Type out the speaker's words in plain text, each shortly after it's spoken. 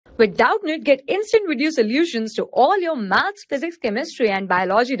With Doubtnut, get instant video solutions to all your maths, physics, chemistry, and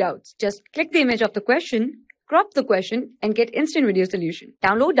biology doubts. Just click the image of the question, crop the question, and get instant video solution.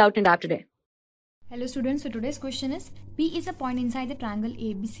 Download Doubtnut app today. Hello students, so today's question is, P is a point inside the triangle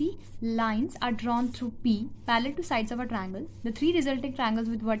ABC. Lines are drawn through P parallel to sides of a triangle. The three resulting triangles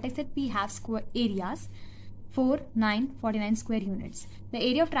with vertex at P have square areas 4, 9, 49 square units. The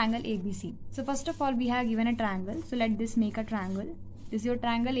area of triangle ABC. So first of all, we have given a triangle. So let this make a triangle. This is your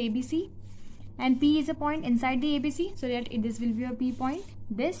triangle ABC, and P is a point inside the ABC. So that this will be a P point.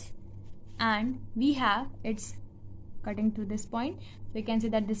 This, and we have it's cutting to this point. So you can see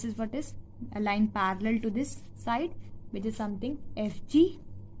that this is what is a line parallel to this side, which is something FG,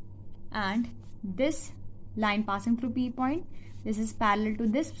 and this line passing through P point, this is parallel to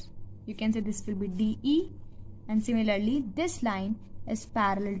this. You can say this will be DE, and similarly this line is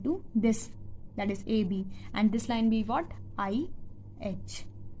parallel to this, that is AB, and this line be what? IH.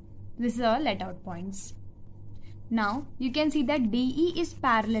 This is all let out points. Now you can see that DE is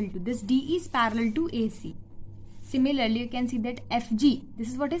parallel to this. DE is parallel to AC. Similarly, you can see that FG, this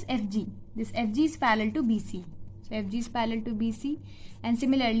is what is FG. This FG is parallel to BC. So FG is parallel to BC, and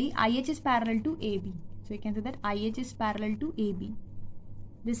similarly IH is parallel to AB. So you can say that IH is parallel to AB.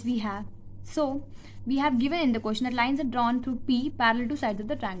 This we have. So we have given in the question that lines are drawn through P parallel to sides of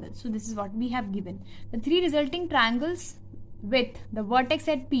the triangle. So this is what we have given. The three resulting triangles with the vertex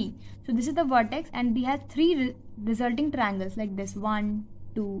at P. So this is the vertex, and we have three resulting triangles like this, 1,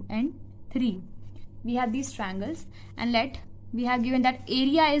 2, and 3. We have these triangles, and we have given that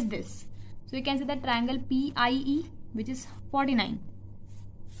area is this. So you can say that triangle PIE, which is 49.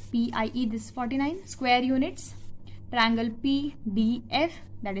 PIE, this is 49 square units. Triangle PDF,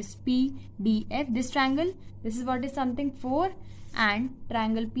 that is PDF, this triangle, this is what is something 4, and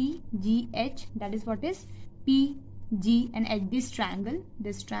triangle PGH, that is what is PG and H, this triangle,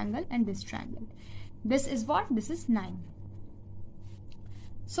 and this triangle. This is what? This is 9.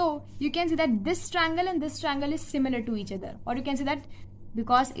 So you can see that this triangle and this triangle is similar to each other, or you can say that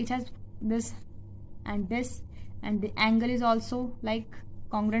because it has this, and the angle is also like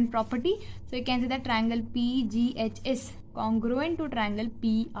congruent property. So you can say that triangle PGH is congruent to triangle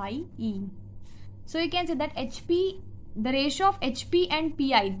PIE. So you can say that HP, the ratio of HP and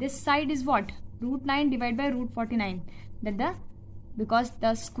PI, this side is what? Root 9 divided by root 49. Because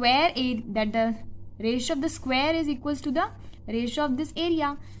the square that the ratio of the square is equals to the ratio of this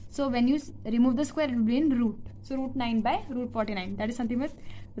area. So when you remove the square, it will be in root. So root 9 by root 49. That is something with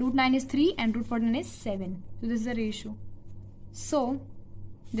root 9 is 3 and root 49 is 7. So this is the ratio. So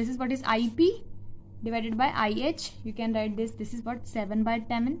this is what is IP divided by IH. You can write this. This is what? 7 by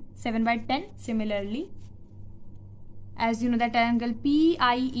 10. Similarly, as you know, that triangle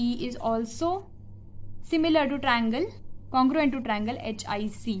PIE is also similar to triangle, congruent to triangle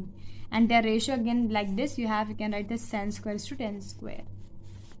HIC. And their ratio again like this, you can write this 10 square is to 10 square.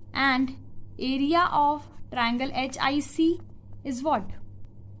 And area of triangle HIC is what?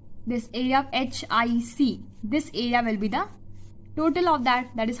 This area of HIC, this area will be the total of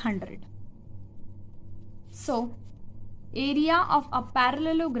that is 100. So area of a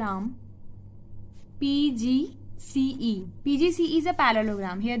parallelogram PGCE. PGCE is a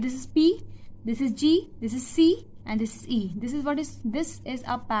parallelogram. Here this is P, this is G, this is C, and this is E. This is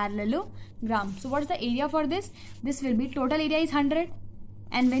a parallelogram. So what is the area for this? This will be, total area is 100,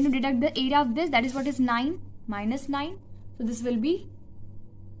 and when you deduct the area of this, that is what is 9 minus 9. So this will be,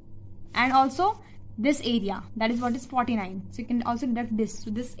 and also this area, that is what is 49. So you can also deduct this.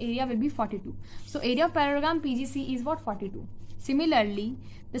 So this area will be 42. So area of parallelogram PGC is what? 42. Similarly,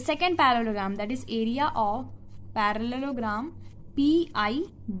 the second parallelogram, that is area of parallelogram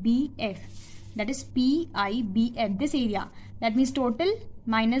PIBF. That is PIBF, this area, that means total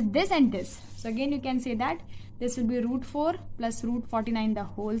minus this and this. So again you can say that this will be root 4 plus root 49 the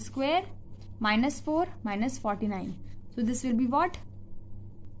whole square minus 4 minus 49. So this will be what?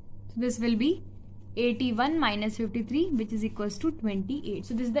 So this will be 81 minus 53, which is equals to 28.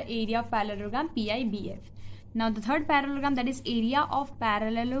 So this is the area of parallelogram PIBF. Now the third parallelogram, that is area of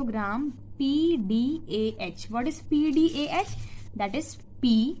parallelogram PDAH. What is PDAH? That is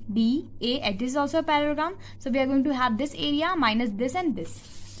PDAH. This is also a parallelogram. So we are going to have this area minus this and this.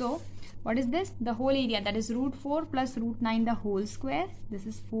 So what is this? The whole area, that is root 4 plus root 9 the whole square. This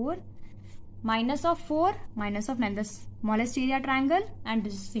is 4 minus of 4 minus of 9, the smallest area triangle, and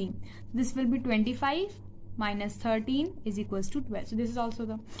this is same. This will be 25 minus 13 is equals to 12. So this is also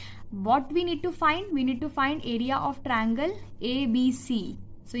the, what we need to find? We need to find area of triangle ABC.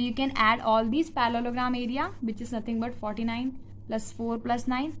 So you can add all these parallelogram area, which is nothing but 49 plus 4 plus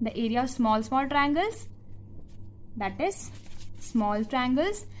 9, the area of small triangles, that is small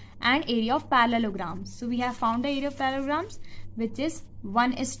triangles and area of parallelograms. So we have found the area of parallelograms, which is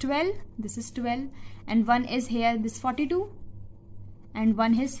 1 is 12, this is 12, and 1 is here, this 42, and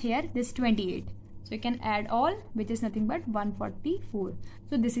 1 is here, this 28. So you can add all, which is nothing but 144.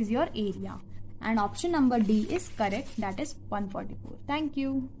 So this is your area. And option number D is correct, that is 144. Thank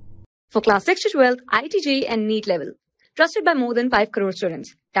you. For class 6 to 12, IIT JEE and NEET level. Trusted by more than 5 crore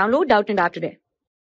students. Download Doubtnut app today.